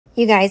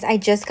You guys, I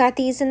just got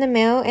these in the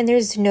mail and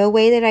there's no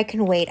way that I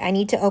can wait. I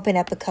need to open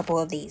up a couple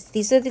of these.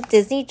 These are the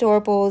Disney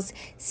Doorables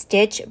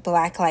Stitch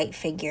Blacklight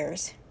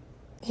figures.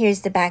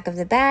 Here's the back of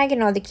the bag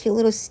and all the cute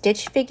little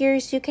Stitch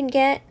figures you can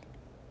get.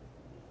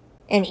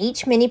 And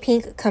each mini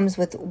pink comes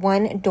with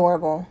one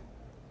Doorable.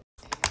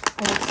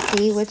 Let's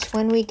see which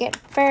one we get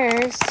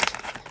first.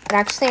 But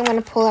actually, I'm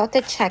going to pull out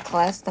the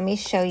checklist. Let me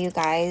show you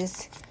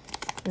guys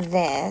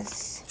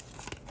this.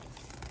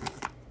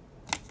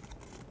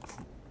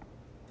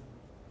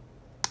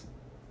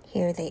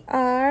 Here they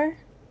are.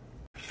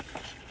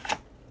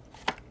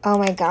 Oh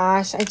my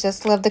gosh, I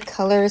just love the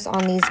colors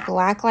on these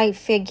blacklight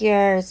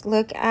figures.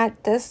 Look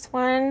at this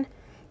one.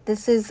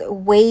 This is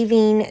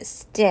Waving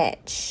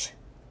Stitch.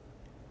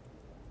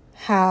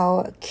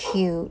 How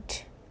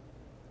cute.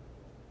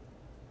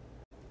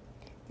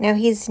 Now,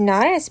 he's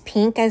not as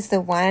pink as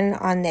the one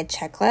on the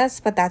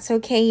checklist, but that's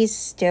okay. He's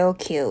still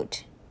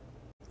cute.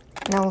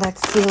 Now,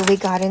 let's see what we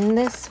got in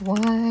this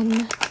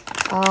one.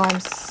 Oh, I'm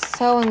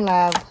so in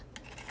love.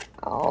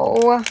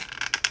 Oh, I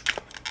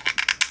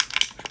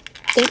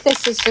think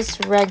this is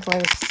just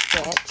regular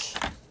Stitch.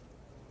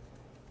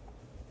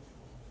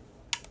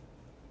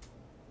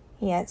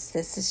 Yes,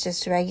 this is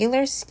just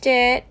regular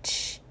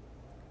Stitch.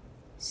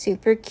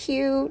 Super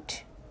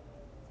cute.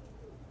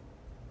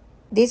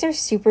 These are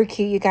super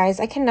cute, you guys.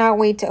 I cannot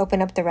wait to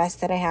open up the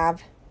rest that I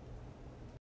have.